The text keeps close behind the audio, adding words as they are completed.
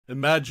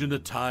Imagine a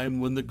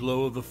time when the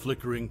glow of a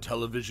flickering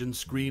television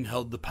screen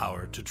held the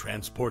power to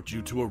transport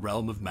you to a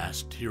realm of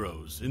masked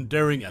heroes in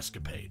daring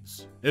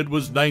escapades. It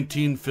was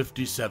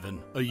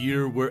 1957, a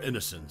year where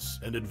innocence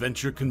and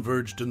adventure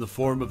converged in the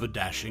form of a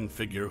dashing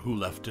figure who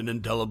left an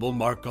indelible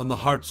mark on the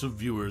hearts of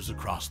viewers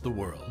across the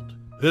world.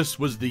 This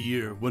was the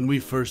year when we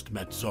first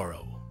met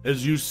Zorro.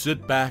 As you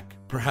sit back,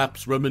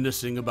 perhaps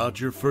reminiscing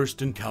about your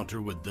first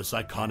encounter with this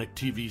iconic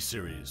TV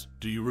series,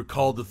 do you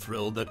recall the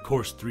thrill that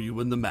coursed through you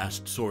when the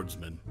masked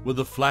swordsman, with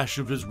a flash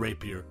of his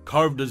rapier,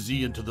 carved a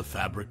Z into the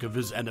fabric of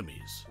his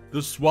enemies?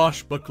 The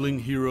swashbuckling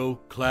hero,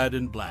 clad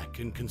in black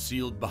and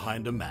concealed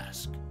behind a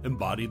mask,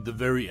 embodied the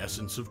very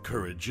essence of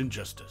courage and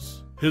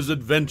justice. His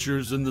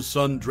adventures in the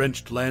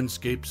sun-drenched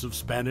landscapes of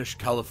Spanish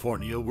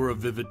California were a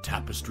vivid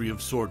tapestry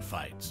of sword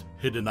fights,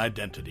 hidden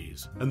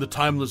identities, and the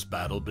timeless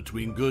battle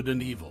between good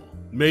and evil.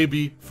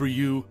 Maybe, for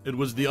you, it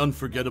was the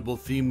unforgettable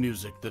theme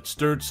music that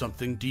stirred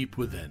something deep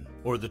within,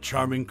 or the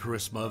charming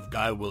charisma of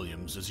Guy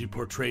Williams as he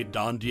portrayed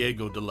Don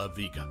Diego de la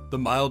Vega, the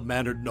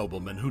mild-mannered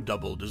nobleman who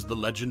doubled as the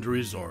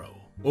legendary Zorro.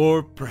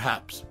 Or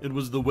perhaps it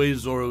was the way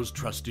Zorro's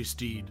trusty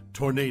steed,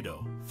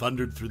 Tornado,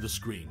 thundered through the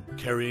screen,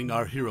 carrying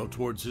our hero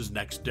towards his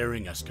next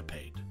daring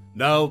escapade.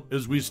 Now,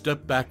 as we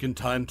step back in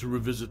time to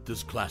revisit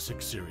this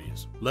classic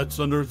series, let's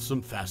unearth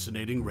some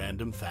fascinating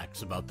random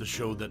facts about the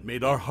show that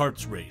made our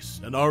hearts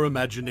race and our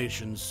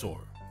imaginations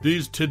soar.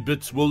 These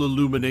tidbits will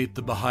illuminate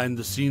the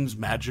behind-the-scenes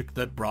magic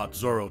that brought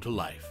Zorro to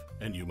life,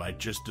 and you might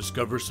just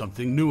discover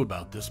something new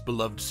about this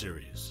beloved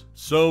series.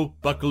 So,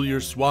 buckle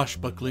your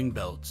swashbuckling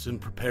belts and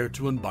prepare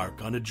to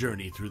embark on a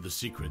journey through the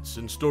secrets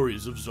and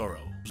stories of Zorro.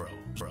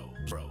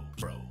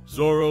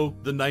 Zorro,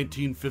 the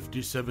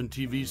 1957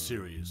 TV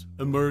series,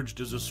 emerged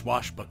as a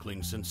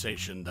swashbuckling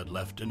sensation that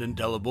left an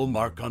indelible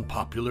mark on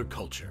popular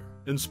culture.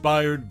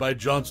 Inspired by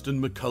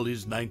Johnston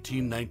McCulley's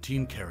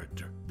 1919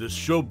 character, this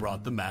show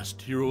brought the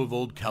masked hero of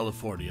old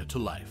California to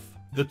life.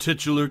 The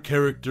titular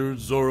character,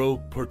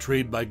 Zorro,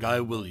 portrayed by Guy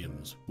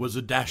Williams, was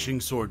a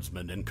dashing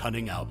swordsman and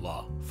cunning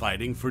outlaw,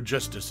 fighting for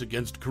justice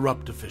against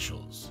corrupt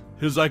officials.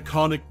 His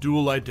iconic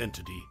dual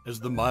identity as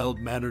the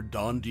mild-mannered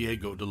Don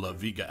Diego de la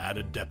Vega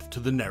added depth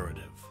to the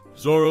narrative.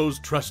 Zorro's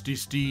trusty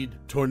steed,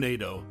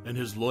 Tornado, and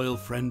his loyal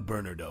friend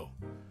Bernardo,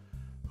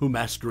 who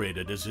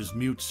masqueraded as his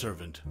mute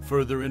servant,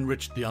 further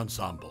enriched the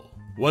ensemble.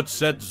 What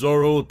set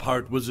Zorro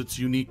apart was its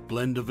unique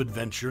blend of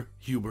adventure,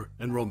 humor,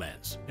 and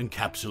romance,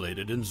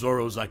 encapsulated in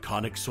Zorro's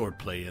iconic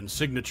swordplay and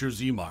signature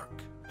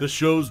Z-mark. The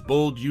show's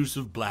bold use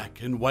of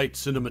black and white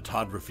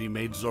cinematography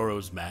made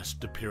Zorro's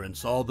masked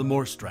appearance all the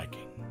more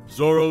striking.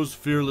 Zorro's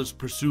fearless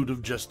pursuit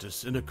of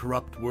justice in a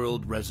corrupt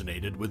world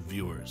resonated with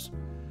viewers,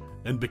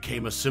 and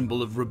became a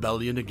symbol of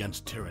rebellion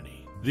against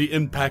tyranny. The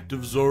impact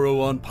of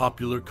Zorro on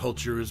popular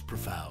culture is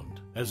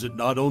profound, as it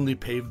not only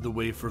paved the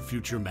way for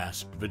future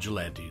masked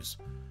vigilantes,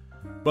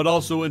 but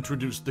also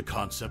introduced the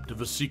concept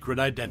of a secret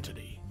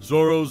identity.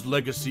 Zorro's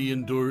legacy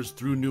endures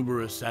through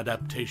numerous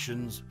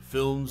adaptations,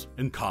 films,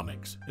 and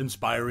comics,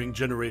 inspiring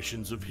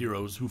generations of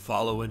heroes who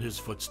follow in his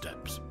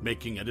footsteps,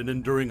 making it an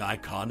enduring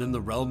icon in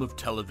the realm of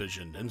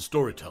television and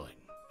storytelling.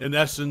 In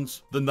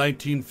essence, the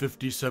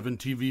 1957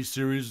 TV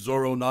series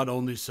Zorro not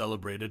only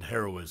celebrated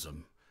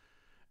heroism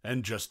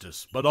and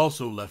justice, but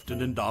also left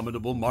an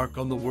indomitable mark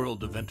on the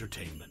world of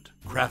entertainment,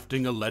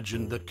 crafting a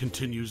legend that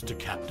continues to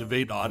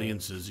captivate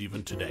audiences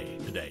even today.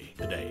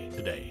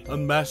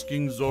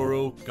 Unmasking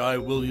Zorro, Guy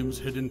Williams'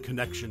 hidden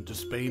connection to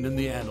Spain in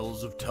the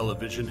annals of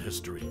television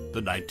history.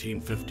 The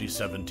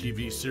 1957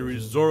 TV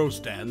series Zorro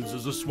stands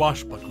as a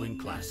swashbuckling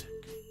classic.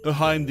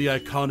 Behind the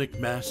iconic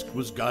mask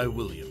was Guy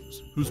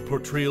Williams, whose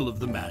portrayal of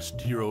the masked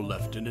hero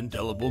left an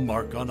indelible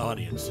mark on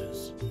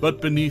audiences.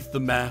 But beneath the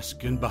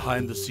mask and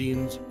behind the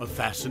scenes, a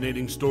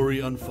fascinating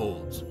story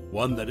unfolds,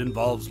 one that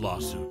involves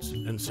lawsuits,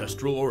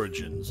 ancestral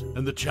origins,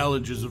 and the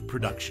challenges of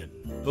production.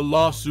 The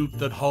lawsuit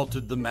that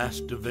halted the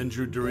Masked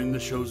Avenger during the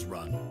show's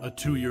run, a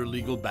 2-year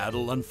legal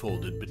battle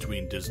unfolded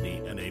between Disney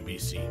and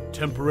ABC,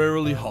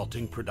 temporarily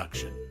halting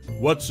production.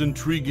 What's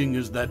intriguing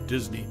is that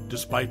Disney,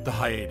 despite the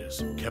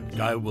hiatus, kept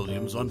Guy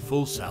Williams on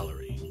full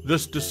salary.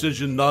 This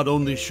decision not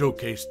only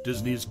showcased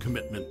Disney's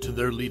commitment to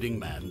their leading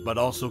man, but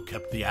also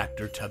kept the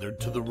actor tethered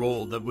to the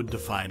role that would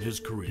define his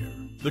career.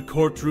 The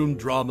courtroom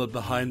drama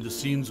behind the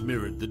scenes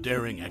mirrored the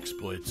daring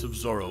exploits of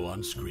Zorro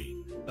on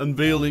screen,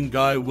 unveiling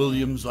Guy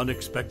Williams'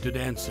 unexpected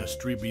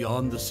ancestry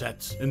beyond the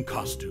sets and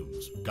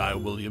costumes. Guy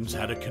Williams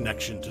had a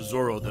connection to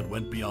Zorro that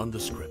went beyond the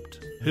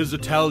script. His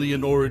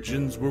Italian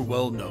origins were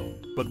well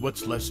known, but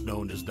what's less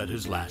known is that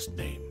his last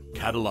name,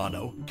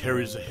 Catalano,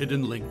 carries a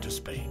hidden link to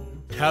Spain.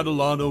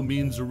 Catalano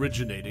means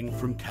originating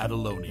from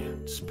Catalonia,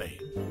 Spain.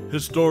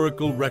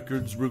 Historical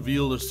records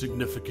reveal a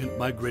significant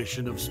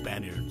migration of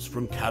Spaniards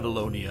from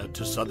Catalonia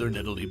to southern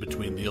Italy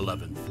between the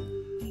 11th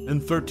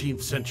and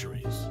 13th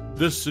centuries.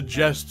 This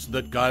suggests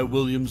that Guy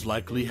Williams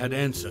likely had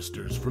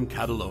ancestors from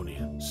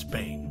Catalonia,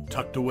 Spain,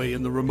 tucked away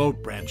in the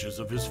remote branches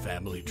of his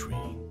family tree.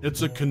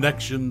 It's a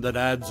connection that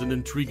adds an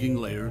intriguing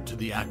layer to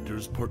the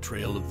actor's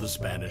portrayal of the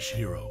Spanish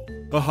hero.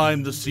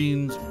 Behind the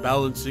scenes,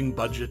 balancing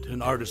budget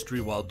and artistry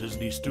while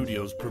Disney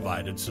Studios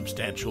provided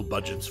substantial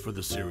budgets for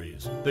the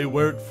series, they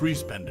weren't free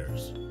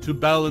spenders. To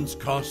balance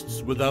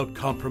costs without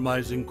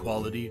compromising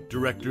quality,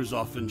 directors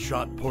often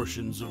shot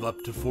portions of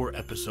up to 4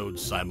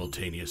 episodes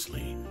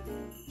simultaneously,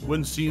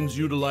 when scenes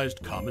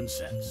utilized common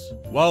sense.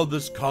 While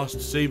this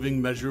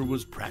cost-saving measure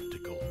was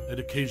practical, it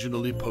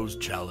occasionally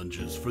posed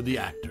challenges for the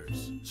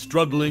actors.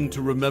 Struggling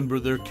to remember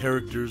their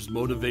characters'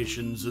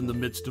 motivations in the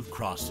midst of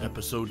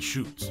cross-episode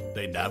shoots,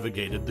 they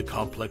navigated the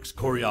complex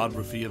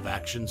choreography of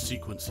action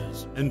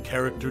sequences and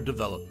character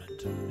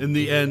development. In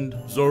the end,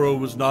 Zorro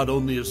was not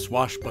only a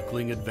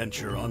swashbuckling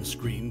adventure on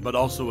screen, but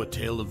also a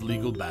tale of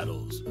legal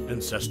battles,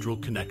 ancestral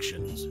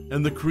connections,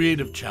 and the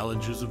creative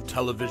challenges of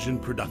television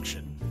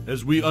production.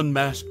 As we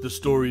unmask the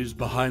stories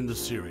behind the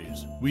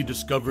series, we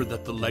discover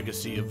that the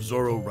legacy of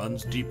Zorro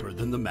runs deeper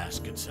than the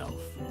mask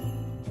itself.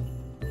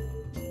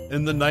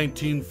 In the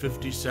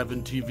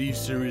 1957 TV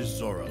series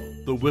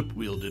Zorro, the whip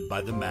wielded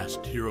by the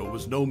masked hero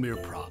was no mere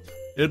prop.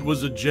 It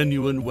was a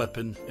genuine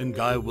weapon, and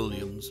Guy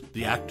Williams,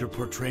 the actor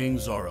portraying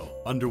Zorro,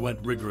 underwent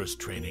rigorous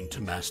training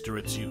to master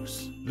its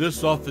use.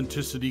 This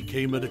authenticity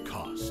came at a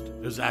cost,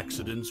 as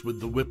accidents with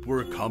the whip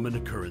were a common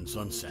occurrence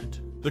on set.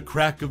 The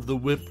crack of the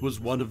whip was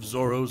one of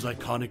Zorro's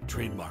iconic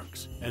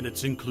trademarks, and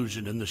its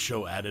inclusion in the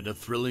show added a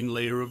thrilling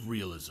layer of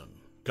realism.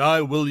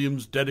 Guy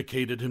Williams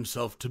dedicated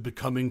himself to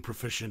becoming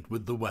proficient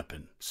with the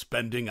weapon,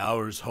 spending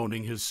hours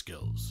honing his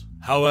skills.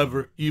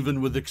 However,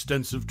 even with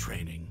extensive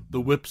training,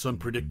 the whip's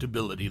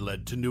unpredictability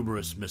led to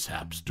numerous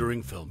mishaps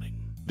during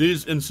filming.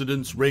 These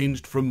incidents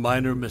ranged from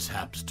minor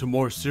mishaps to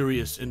more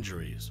serious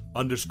injuries,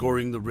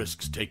 underscoring the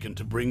risks taken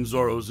to bring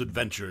Zorro's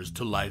adventures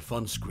to life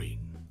on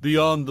screen.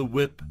 Beyond the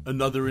whip,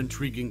 another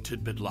intriguing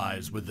tidbit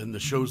lies within the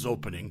show's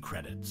opening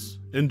credits.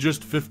 In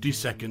just 50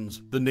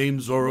 seconds, the name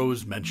Zorro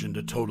is mentioned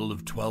a total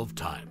of 12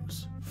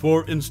 times.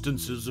 4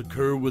 instances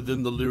occur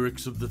within the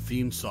lyrics of the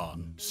theme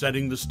song,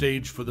 setting the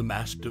stage for the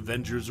masked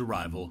Avengers'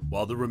 arrival,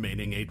 while the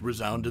remaining 8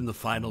 resound in the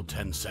final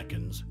 10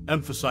 seconds,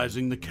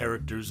 emphasizing the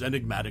character's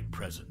enigmatic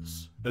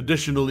presence.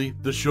 Additionally,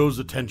 the show's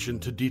attention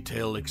to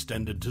detail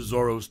extended to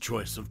Zorro's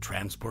choice of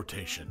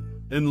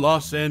transportation. In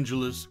Los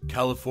Angeles,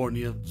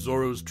 California,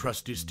 Zorro's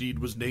trusty steed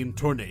was named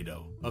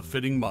Tornado, a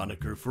fitting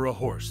moniker for a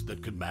horse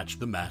that could match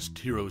the masked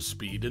hero's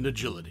speed and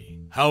agility.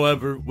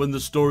 However, when the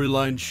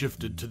storyline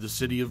shifted to the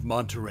city of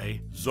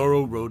Monterey,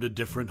 Zorro rode a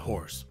different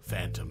horse,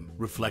 Phantom,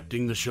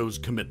 reflecting the show's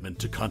commitment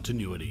to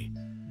continuity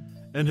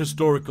and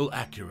historical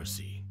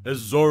accuracy. As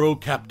Zorro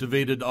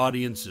captivated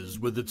audiences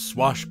with its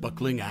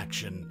swashbuckling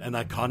action and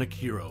iconic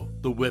hero,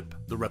 the whip,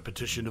 the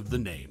repetition of the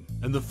name,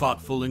 and the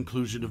thoughtful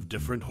inclusion of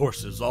different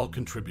horses all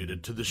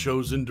contributed to the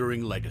show's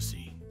enduring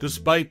legacy.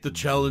 Despite the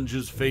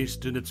challenges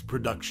faced in its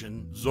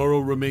production,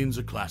 Zorro remains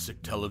a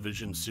classic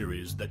television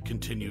series that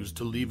continues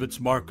to leave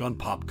its mark on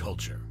pop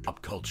culture.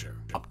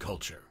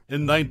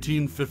 In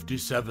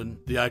 1957,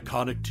 the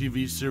iconic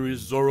TV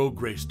series Zorro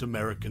graced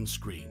American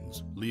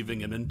screens,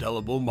 leaving an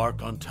indelible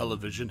mark on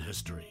television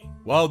history.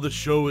 While the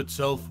show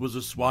itself was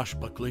a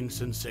swashbuckling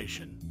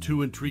sensation,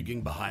 2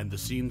 intriguing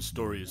behind-the-scenes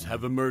stories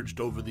have emerged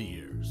over the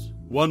years.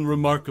 One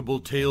remarkable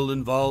tale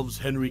involves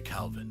Henry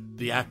Calvin,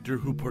 the actor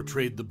who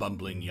portrayed the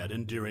bumbling yet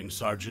endearing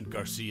Sergeant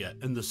Garcia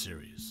in the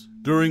series.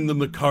 During the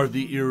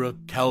McCarthy era,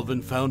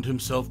 Calvin found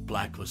himself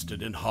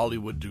blacklisted in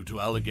Hollywood due to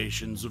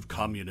allegations of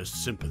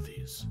communist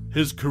sympathies.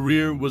 His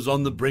career was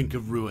on the brink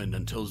of ruin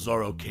until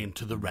Zorro came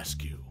to the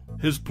rescue.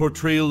 His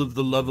portrayal of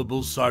the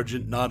lovable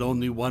sergeant not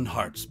only won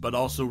hearts but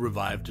also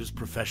revived his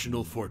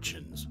professional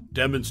fortunes,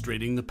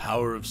 demonstrating the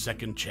power of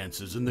second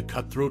chances in the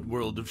cutthroat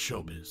world of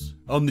showbiz.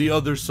 On the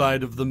other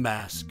side of the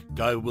mask,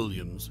 Guy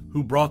Williams,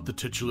 who brought the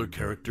titular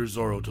character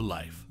Zorro to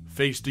life,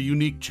 faced a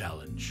unique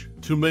challenge.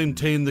 To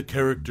maintain the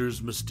character's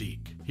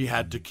mystique, he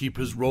had to keep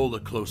his role a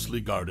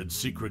closely guarded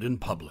secret in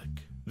public.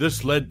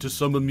 This led to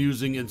some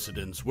amusing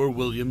incidents where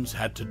Williams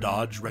had to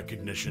dodge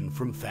recognition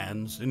from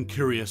fans and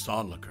curious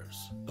onlookers.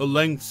 The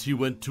lengths he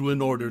went to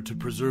in order to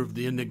preserve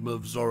the enigma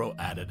of Zorro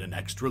added an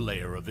extra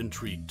layer of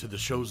intrigue to the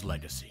show's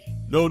legacy.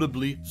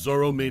 Notably,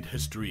 Zorro made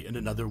history in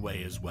another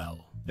way as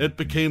well. It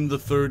became the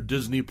 3rd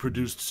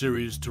Disney-produced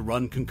series to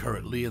run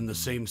concurrently in the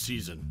same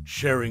season,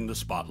 sharing the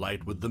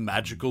spotlight with the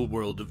magical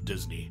world of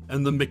Disney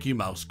and the Mickey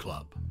Mouse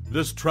Club.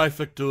 This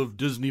trifecta of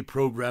Disney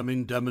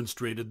programming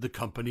demonstrated the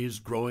company's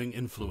growing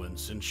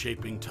influence in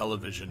shaping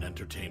television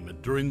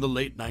entertainment during the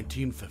late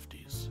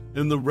 1950s.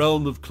 In the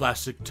realm of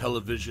classic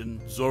television,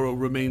 Zorro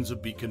remains a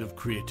beacon of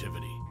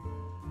creativity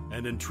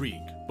and intrigue,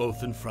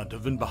 both in front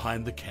of and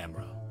behind the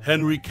camera.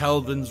 Henry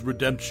Calvin's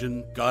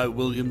redemption, Guy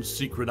Williams'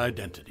 secret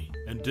identity,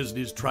 and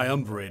Disney's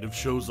triumvirate of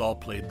shows all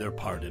played their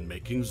part in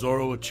making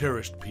Zorro a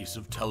cherished piece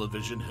of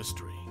television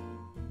history.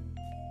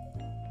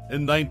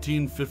 In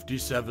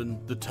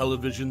 1957, the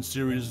television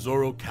series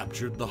Zorro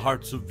captured the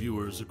hearts of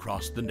viewers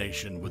across the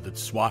nation with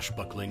its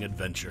swashbuckling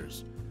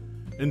adventures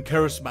and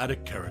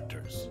charismatic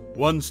characters.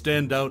 One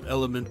standout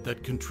element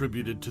that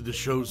contributed to the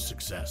show's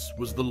success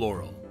was the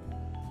Laurel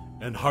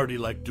and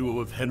Hardy-like duo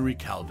of Henry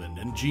Calvin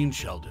and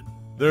Sheldon.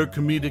 Their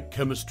comedic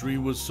chemistry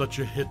was such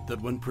a hit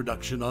that when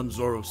production on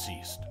Zorro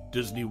ceased,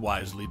 Disney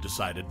wisely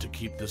decided to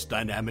keep this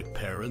dynamic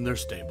pair in their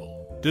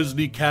stable.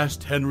 Disney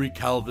cast Henry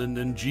Calvin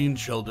and Gene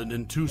Sheldon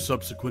in 2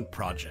 subsequent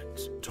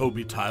projects,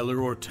 Toby Tyler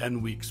or 10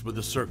 Weeks with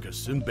a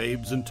Circus in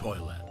Babes in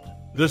Toyland.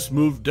 This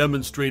move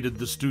demonstrated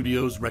the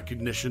studio's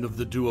recognition of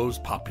the duo's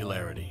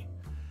popularity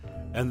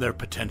and their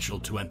potential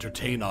to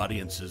entertain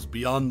audiences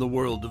beyond the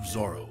world of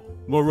Zorro.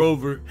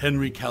 Moreover,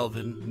 Henry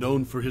Calvin,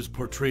 known for his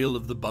portrayal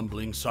of the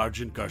bumbling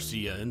Sergeant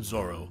Garcia in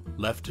Zorro,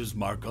 left his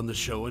mark on the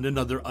show in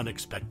another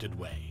unexpected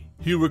way.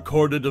 He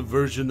recorded a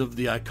version of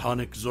the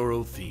iconic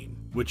Zorro theme,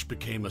 which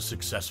became a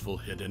successful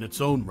hit in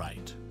its own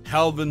right.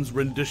 Calvin's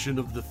rendition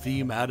of the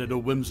theme added a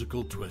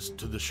whimsical twist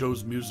to the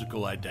show's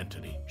musical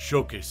identity,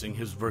 showcasing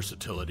his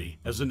versatility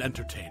as an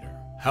entertainer.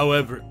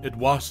 However, it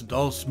wasn't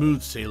all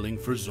smooth sailing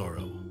for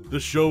Zorro. The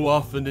show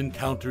often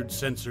encountered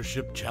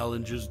censorship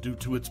challenges due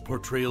to its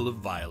portrayal of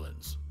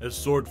violence, as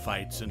sword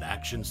fights and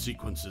action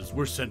sequences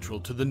were central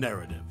to the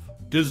narrative.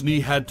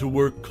 Disney had to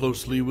work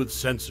closely with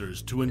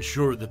censors to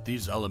ensure that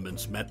these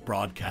elements met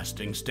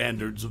broadcasting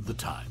standards of the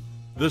time.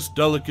 This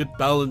delicate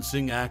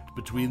balancing act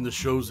between the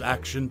show's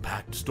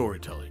action-packed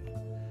storytelling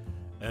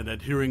and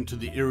adhering to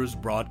the era's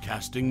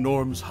broadcasting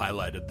norms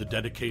highlighted the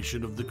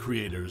dedication of the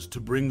creators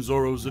to bring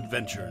Zorro's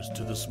adventures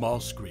to the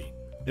small screen.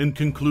 In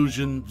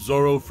conclusion,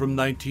 Zorro from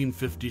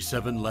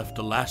 1957 left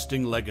a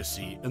lasting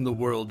legacy in the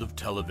world of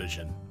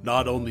television,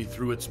 not only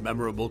through its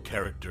memorable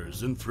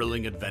characters and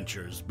thrilling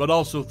adventures, but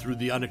also through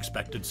the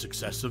unexpected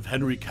success of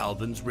Henry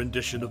Calvin's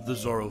rendition of the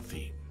Zorro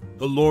theme.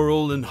 The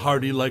Laurel and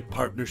Hardy-like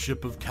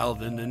partnership of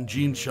Calvin and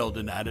Gene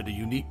Sheldon added a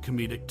unique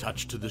comedic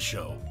touch to the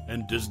show,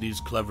 and Disney's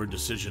clever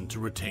decision to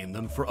retain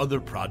them for other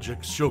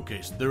projects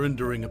showcased their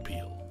enduring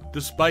appeal.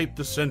 Despite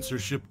the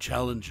censorship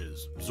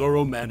challenges,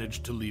 Zorro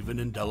managed to leave an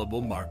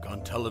indelible mark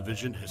on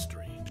television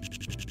history.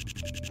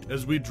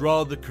 As we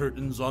draw the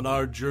curtains on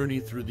our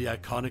journey through the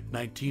iconic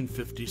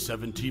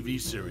 1957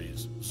 TV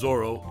series,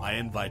 Zorro, I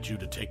invite you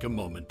to take a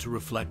moment to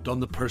reflect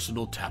on the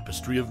personal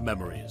tapestry of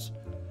memories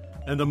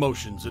and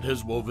emotions it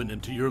has woven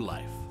into your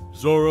life.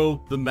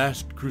 Zorro, the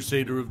masked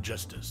crusader of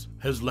justice,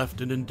 has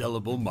left an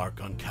indelible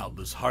mark on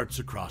countless hearts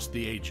across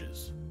the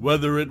ages.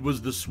 Whether it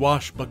was the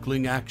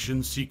swashbuckling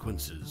action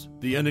sequences,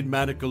 the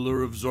enigmatic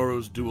allure of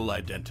Zorro's dual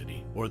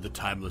identity, or the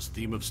timeless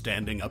theme of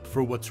standing up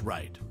for what's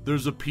right,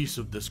 there's a piece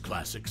of this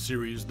classic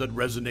series that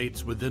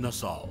resonates within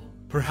us all.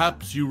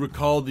 Perhaps you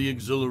recall the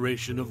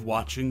exhilaration of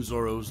watching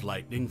Zorro's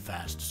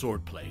lightning-fast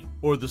swordplay,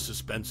 or the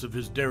suspense of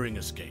his daring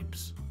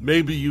escapes.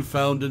 Maybe you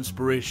found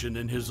inspiration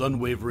in his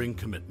unwavering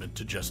commitment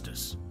to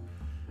justice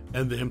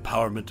and the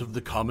empowerment of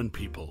the common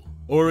people.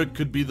 Or it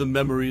could be the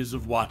memories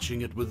of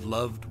watching it with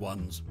loved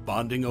ones,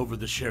 bonding over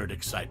the shared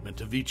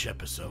excitement of each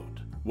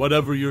episode.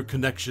 Whatever your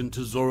connection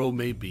to Zorro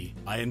may be,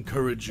 I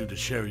encourage you to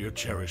share your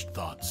cherished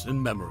thoughts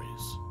and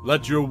memories.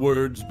 Let your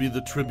words be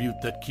the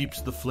tribute that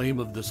keeps the flame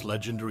of this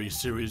legendary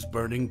series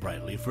burning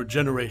brightly for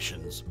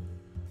generations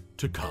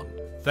to come.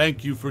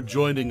 Thank you for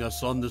joining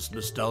us on this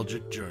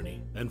nostalgic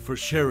journey and for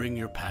sharing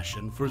your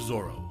passion for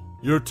Zorro.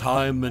 Your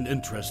time and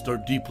interest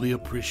are deeply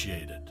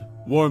appreciated.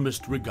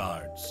 Warmest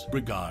regards.